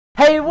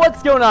Hey,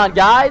 what's going on,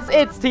 guys?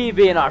 It's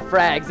TV and our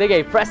frags,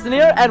 aka Preston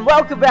here, and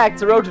welcome back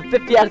to Road to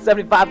 50 out of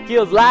 75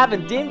 kills live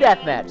in Team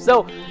Deathmatch.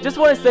 So, just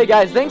want to say,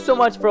 guys, thanks so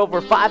much for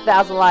over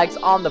 5,000 likes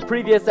on the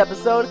previous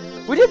episode.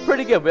 We did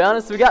pretty good, to be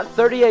honest. We got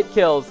 38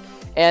 kills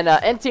and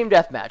Team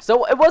Deathmatch.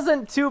 So, it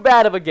wasn't too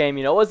bad of a game,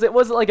 you know. It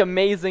wasn't like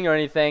amazing or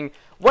anything.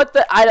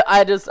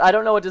 I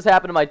don't know what just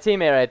happened to my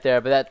teammate right there,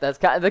 but that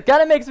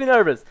kind of makes me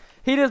nervous.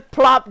 He just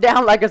plopped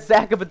down like a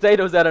sack of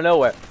potatoes out of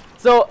nowhere.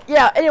 So,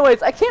 yeah,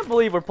 anyways, I can't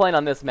believe we're playing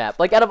on this map.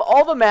 Like, out of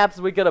all the maps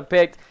we could have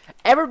picked,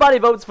 everybody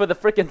votes for the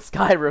freaking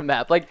Skyrim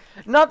map. Like,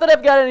 not that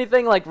I've got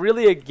anything, like,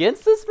 really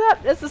against this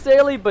map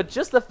necessarily, but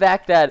just the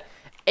fact that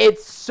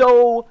it's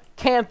so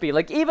campy.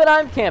 Like, even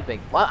I'm camping.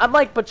 I'm,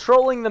 like,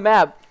 patrolling the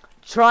map,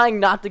 trying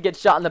not to get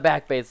shot in the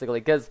back, basically.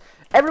 Because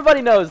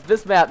everybody knows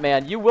this map,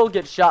 man, you will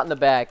get shot in the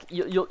back.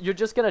 You're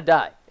just gonna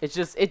die. It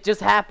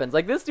just happens.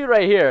 Like, this dude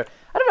right here,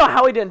 I don't know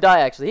how he didn't die,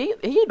 actually.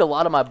 He hit a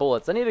lot of my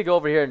bullets. I need to go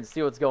over here and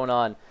see what's going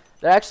on.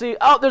 They're actually,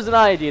 oh, there's an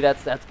IED.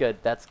 That's good.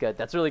 That's good.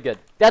 That's really good.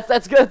 That's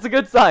good. That's a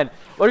good sign.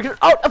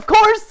 Oh, of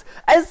course.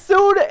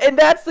 And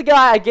that's the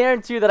guy. I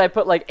guarantee you that I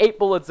put like 8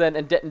 bullets in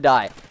and didn't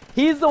die.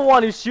 He's the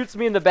one who shoots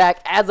me in the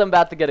back as I'm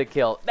about to get a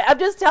kill. I'm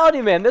just telling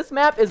you, man. This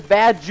map is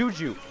bad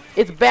juju.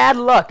 It's bad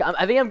luck.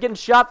 I think I'm getting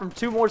shot from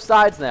 2 more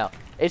sides now.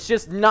 It's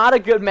just not a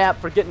good map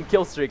for getting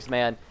kill streaks,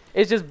 man.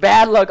 It's just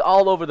bad luck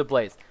all over the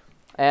place.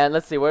 And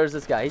let's see, where's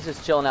this guy? He's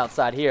just chilling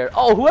outside here.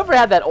 Oh, whoever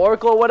had that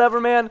oracle or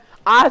whatever, man,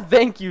 I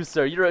thank you,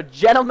 sir. You're a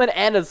gentleman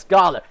and a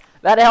scholar.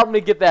 That helped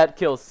me get that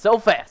kill so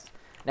fast.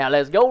 Now,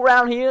 let's go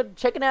around here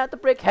checking out the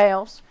brick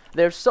house.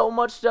 There's so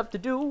much stuff to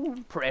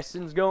do.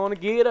 Preston's gonna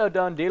get a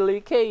done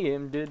diddly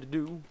KM did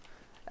do.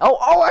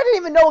 Oh, I didn't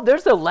even know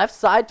there's a left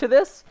side to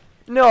this.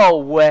 No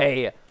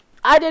way.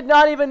 I did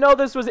not even know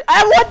this was...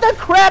 what the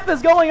crap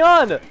is going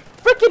on?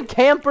 Freaking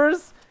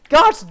campers.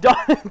 Gosh darn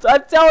it,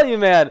 I'm telling you,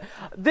 man.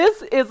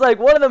 This is like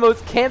one of the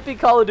most campy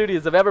Call of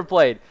Duties I've ever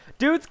played.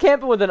 Dudes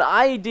camping with an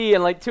IED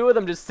and like 2 of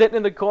them just sitting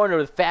in the corner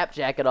with FAP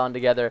jacket on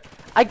together.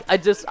 I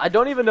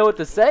don't even know what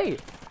to say.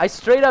 I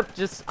straight up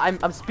just,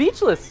 I'm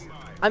speechless.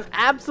 I'm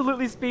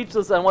absolutely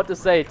speechless on what to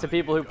say to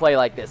people who play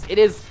like this. It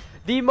is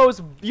the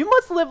most, you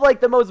must live like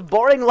the most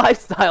boring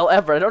lifestyle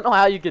ever. I don't know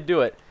how you could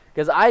do it.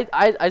 Because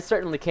I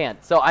certainly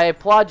can't. So I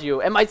applaud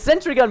you. And my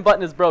sentry gun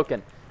button is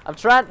broken. I'm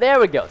trying, there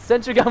we go.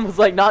 Sentry gun was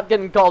like not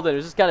getting called in. It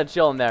was just kind of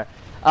chilling there.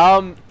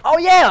 Oh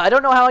yeah, I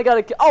don't know how I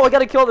got to, I got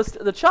to kill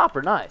the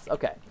chopper. Nice,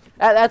 okay.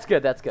 That's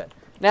good, that's good.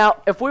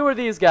 Now, if we were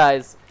these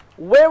guys,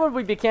 where would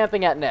we be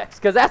camping at next?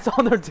 Because that's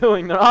all they're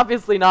doing. They're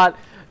obviously not,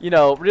 you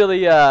know,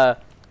 really, they're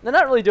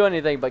not really doing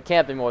anything but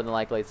camping more than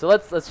likely. So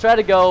let's try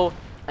to go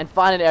and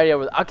find an area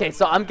where, okay,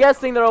 so I'm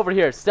guessing they're over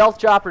here. Stealth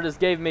chopper just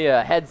gave me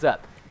a heads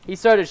up. He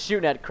started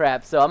shooting at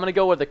crap, so I'm going to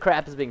go where the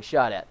crap is being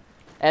shot at.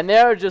 And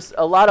there are just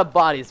a lot of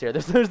bodies here.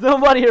 There's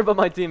nobody here but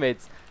my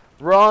teammates.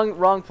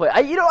 Wrong play.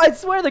 I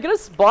swear they're going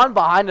to spawn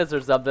behind us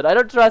or something. I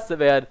don't trust it,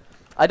 man.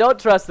 I don't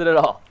trust it at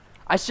all.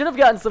 I should have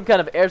gotten some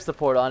kind of air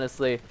support,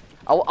 honestly.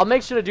 I'll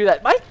make sure to do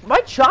that.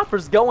 My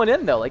chopper's going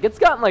in, though. Like, it's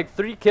gotten like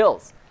 3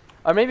 kills.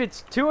 Or maybe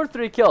it's 2 or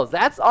 3 kills.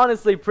 That's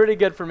honestly pretty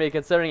good for me,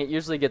 considering it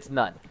usually gets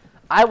none.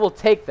 I will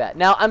take that.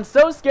 Now, I'm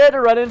so scared to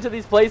run into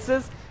these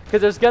places,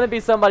 because there's going to be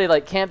somebody,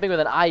 like, camping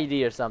with an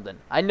IED or something.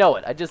 I know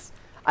it.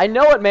 I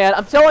know it, man.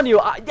 I'm telling you.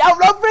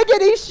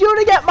 Freaking, he's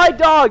shooting at my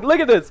dog. Look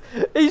at this.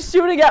 He's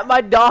shooting at my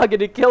dog,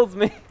 and he kills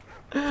me.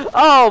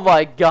 Oh,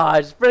 my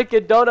gosh.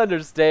 Freaking don't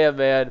understand,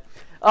 man.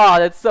 Oh,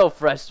 that's so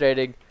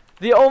frustrating.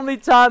 The only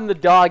time the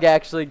dog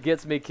actually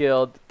gets me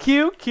killed.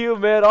 QQ,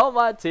 man. All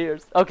my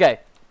tears. Okay.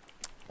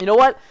 You know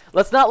what?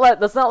 Let's not let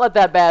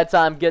that bad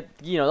time get,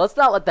 you know, let's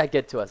not let that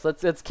get to us.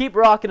 Let's keep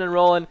rocking and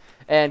rolling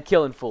and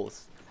killing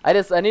fools. I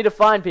need to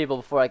find people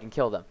before I can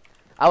kill them.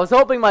 I was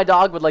hoping my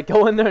dog would like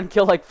go in there and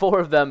kill like 4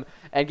 of them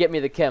and get me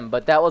the Kim,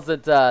 but that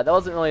wasn't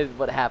really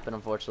what happened,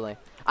 unfortunately.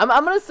 I'm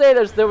gonna say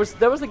there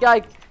was a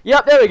guy.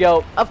 Yep, there we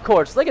go. Of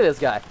course, look at this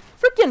guy.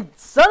 Freaking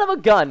son of a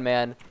gun,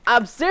 man.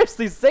 I'm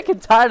seriously sick and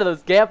tired of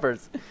those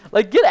campers.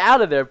 Like, get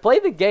out of there. Play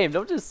the game.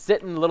 Don't just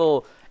sit in a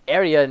little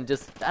area and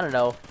just, I don't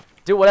know,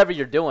 do whatever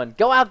you're doing.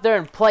 Go out there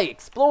and play.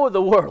 Explore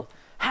the world.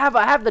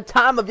 Have the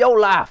time of your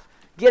life.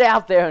 Get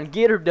out there and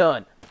get her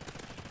done.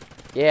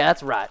 Yeah,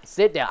 that's right.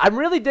 Sit down. I'm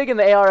really digging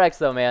the ARX,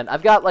 though, man.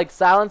 I've got, like,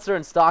 silencer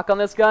and stock on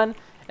this gun,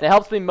 and it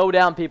helps me mow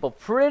down people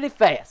pretty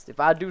fast, if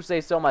I do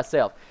say so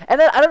myself. And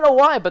then, I don't know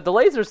why, but the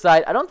laser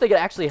sight, I don't think it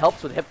actually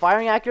helps with hip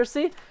firing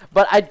accuracy,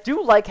 but I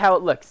do like how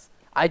it looks.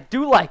 I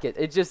do like it.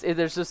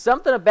 There's just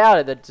something about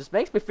it that just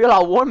makes me feel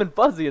all warm and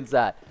fuzzy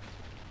inside.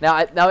 Now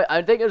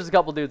I think there's a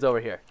couple dudes over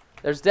here.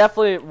 There's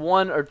definitely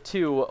 1 or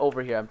 2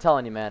 over here, I'm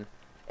telling you, man.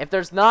 If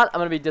there's not, I'm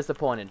going to be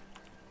disappointed.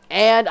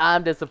 And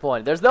I'm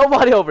disappointed. There's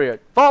nobody over here.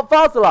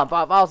 False alarm.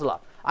 False alarm.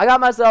 I got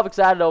myself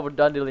excited over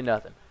done diddly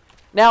nothing.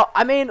 Now,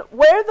 I mean,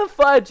 where the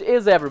fudge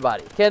is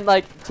everybody? Can,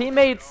 like,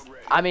 teammates,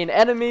 I mean,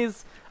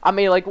 enemies, I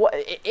mean, like,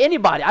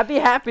 anybody. I'd be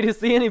happy to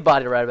see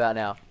anybody right about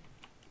now.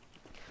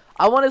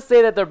 I want to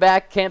say that they're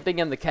back camping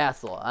in the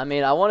castle. I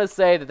mean, I want to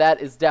say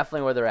that is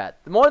definitely where they're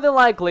at. More than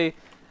likely,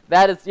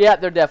 That is, yeah,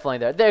 they're definitely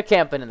there. They're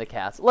camping in the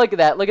castle. Look at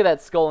that. Look at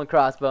that skull and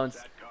crossbones.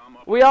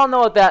 We all know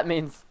what that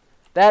means.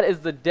 That is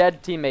the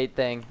dead teammate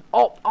thing.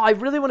 Oh, I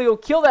really want to go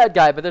kill that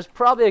guy, but there's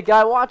probably a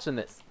guy watching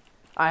this.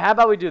 All right, how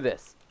about we do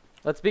this?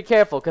 Let's be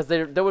careful, because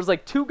there was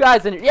like 2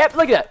 guys in here. Yep,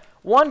 look at that.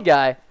 1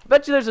 guy. I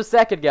bet you there's a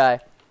 2nd guy.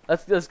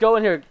 Let's go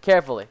in here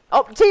carefully.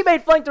 Oh,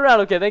 teammate flanked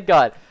around. Okay, thank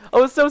God. I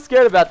was so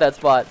scared about that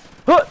spot.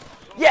 Huh.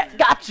 Yeah,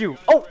 got you.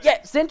 Oh,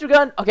 yeah, sentry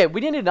gun. Okay,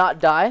 we need to not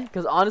die,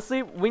 because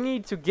honestly, we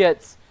need to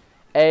get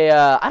a,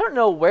 I don't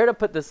know where to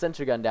put this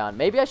sentry gun down.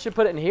 Maybe I should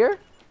put it in here?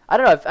 I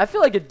don't know. I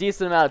feel like a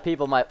decent amount of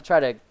people might try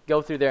to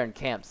go through there and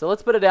camp. So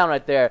let's put it down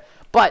right there.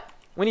 But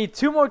we need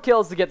 2 more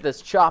kills to get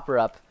this chopper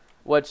up,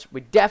 which we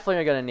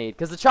definitely are going to need.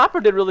 Because the chopper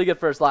did really good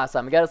for us last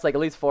time. It got us like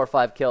at least 4 or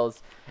 5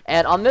 kills.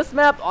 And on this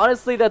map,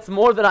 honestly, that's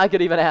more than I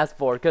could even ask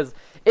for. Because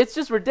it's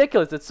just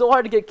ridiculous. It's so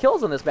hard to get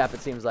kills on this map, it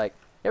seems like.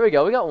 Here we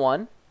go. We got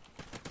 1.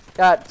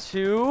 Got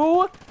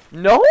 2.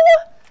 No?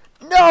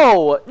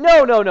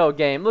 No,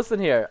 game.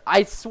 Listen here.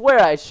 I swear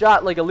I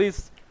shot like at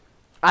least,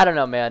 I don't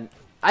know, man.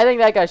 I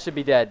think that guy should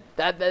be dead.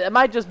 That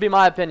might just be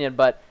my opinion,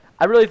 but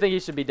I really think he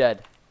should be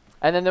dead.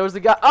 And then there was a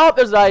guy. Oh,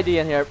 there's an ID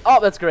in here.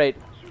 Oh, that's great.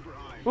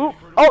 Ooh.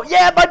 Oh,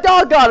 yeah, my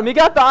dog got him. He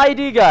got the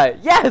ID guy.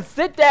 Yes,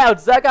 sit down,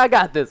 Zuck. I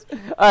got this.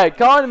 All right,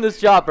 calling in this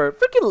chopper.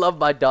 Freaking love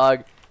my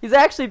dog. He's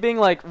actually being,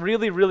 like,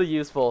 really, really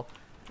useful.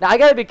 Now, I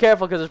got to be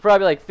careful because there's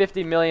probably, like,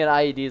 50 million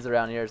IEDs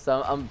around here.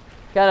 So I'm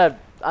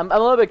a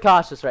little bit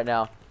cautious right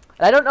now.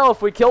 And I don't know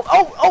if we killed.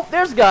 Oh,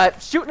 there's a guy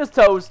shooting his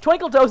toes.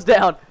 Twinkle toes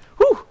down.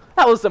 Whew.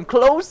 That was some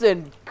close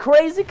and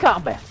crazy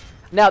combat.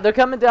 Now, they're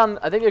coming down.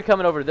 I think they're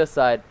coming over to this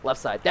side. Left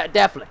side.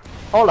 Definitely.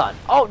 Hold on.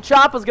 Oh,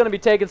 Chopper's going to be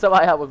taking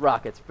somebody out with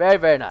rockets. Very,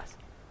 very nice.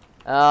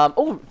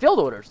 Oh, field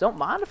orders. Don't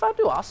mind if I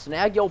do. I'll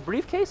snag your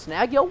briefcase,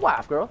 snag your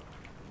wife, girl.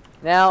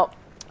 Now,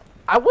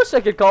 I wish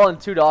I could call in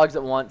 2 dogs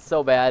at once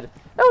so bad.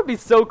 That would be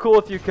so cool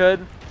if you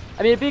could.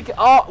 I mean,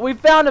 oh, we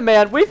found a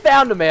man. We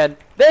found a man.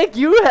 Thank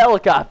you,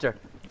 helicopter.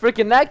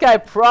 Freaking that guy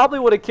probably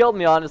would have killed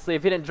me, honestly,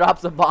 if he didn't drop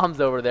some bombs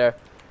over there.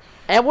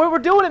 And we're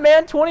doing it,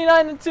 man.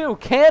 29-2.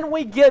 Can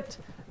we get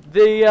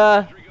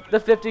the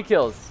 50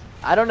 kills?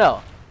 I don't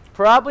know.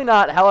 Probably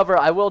not. However,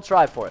 I will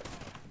try for it.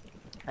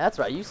 That's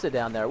right. You sit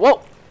down there.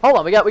 Whoa. Hold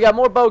on. We got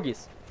more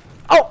bogeys.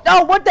 Oh,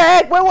 no. What the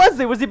heck? Where was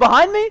he? Was he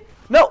behind me?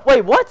 No.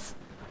 Wait, what?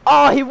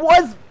 Oh, he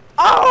was.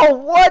 Oh,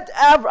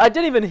 whatever. I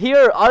didn't even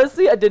hear.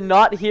 Honestly, I did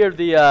not hear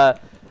the,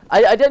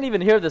 I didn't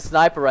even hear the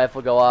sniper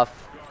rifle go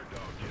off.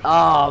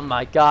 Oh,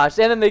 my gosh.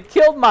 And then they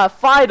killed my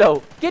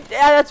Fido.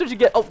 That's what you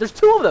get. Oh, there's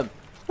 2 of them.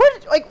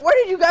 Where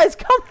did you guys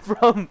come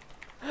from?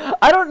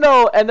 I don't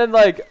know. And then,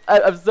 like,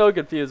 I'm so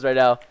confused right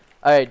now.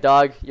 All right,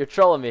 dog, you're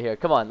trolling me here.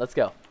 Come on, let's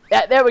go.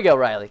 Yeah, there we go,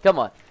 Riley. Come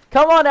on,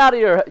 come out of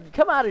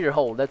your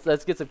hole.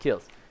 Let's get some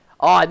kills.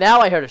 Oh, now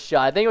I heard a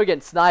shot. I think we're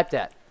getting sniped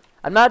at.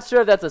 I'm not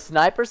sure if that's a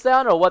sniper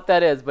sound or what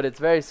that is, but it's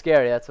very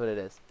scary. That's what it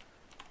is.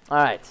 All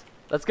right,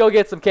 let's go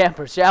get some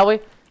campers, shall we?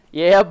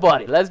 Yeah,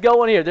 buddy. Let's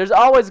go in here. There's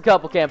always a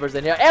couple campers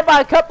in here, and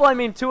by a couple I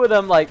mean 2 of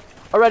them like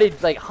already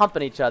like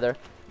humping each other.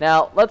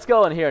 Now, let's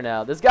go in here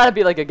now. There's got to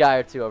be like a guy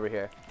or 2 over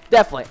here.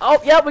 Definitely. Oh,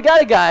 yeah, we got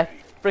a guy.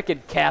 Freaking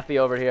Cappy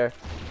over here.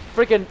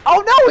 Freaking.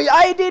 Oh, no, he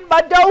ID'd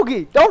my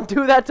doggy. Don't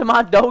do that to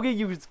my doggy,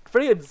 you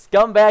freaking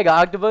scumbag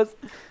octopus.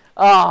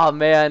 Oh,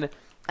 man.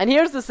 And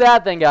here's the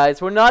sad thing,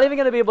 guys. We're not even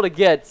going to be able to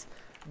get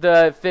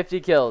the 50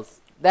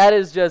 kills. That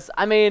is just,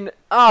 I mean,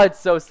 oh, it's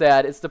so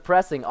sad. It's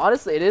depressing.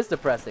 Honestly, it is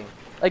depressing.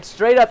 Like,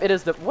 straight up, it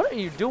is. What are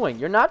you doing?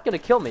 You're not going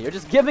to kill me. You're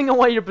just giving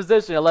away your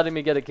position and letting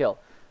me get a kill.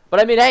 But,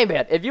 I mean, hey,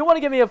 man, if you want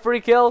to give me a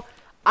free kill,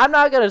 I'm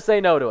not going to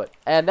say no to it.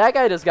 And that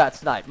guy just got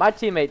sniped. My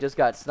teammate just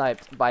got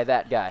sniped by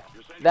that guy.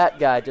 That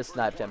guy just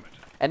sniped him.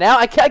 And now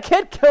I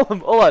can't kill him.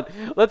 Hold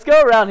on. Let's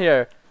go around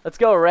here. Let's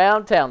go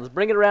around town. Let's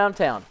bring it around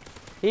town.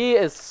 He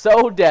is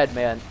so dead,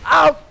 man.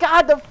 Oh,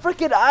 God, the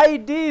freaking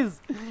IEDs.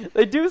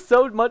 They do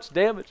so much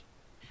damage.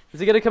 Is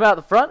he going to come out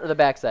the front or the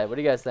backside? What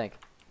do you guys think?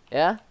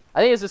 Yeah? I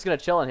think he's just going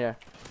to chill in here.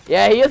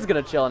 Yeah, he is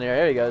going to chill in here.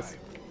 Here he goes.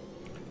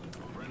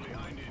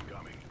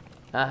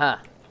 Uh-huh.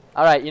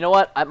 All right, you know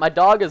what? My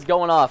dog is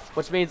going off,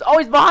 which means, oh,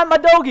 he's behind my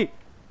doggy.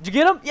 Did you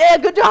get him? Yeah,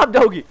 good job,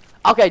 doggy.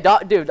 Okay,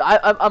 dude,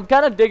 I'm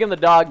kind of digging the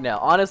dog now.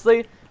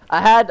 Honestly,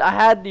 I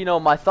had, you know,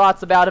 my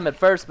thoughts about him at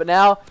first, but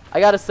now I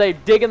got to say,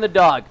 digging the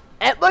dog.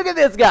 And look at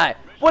this guy.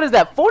 What is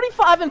that?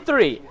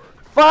 45-3.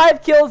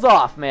 5 kills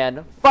off,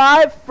 man.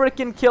 5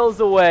 freaking kills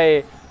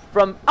away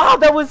from.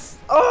 Honestly,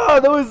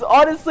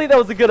 that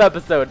was a good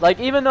episode. Like,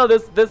 even though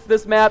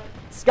this map,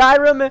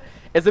 Skyrim,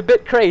 is a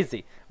bit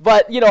crazy.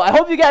 But, you know, I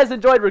hope you guys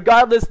enjoyed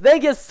regardless.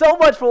 Thank you so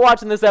much for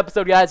watching this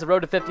episode, guys. The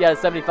road to 50 out of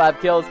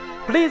 75 kills.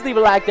 Please leave a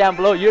like down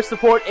below. Your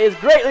support is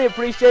greatly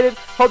appreciated.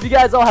 Hope you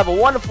guys all have a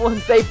wonderful and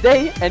safe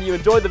day, and you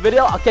enjoyed the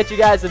video. I'll catch you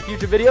guys in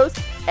future videos.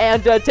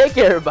 And take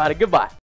care, everybody. Goodbye.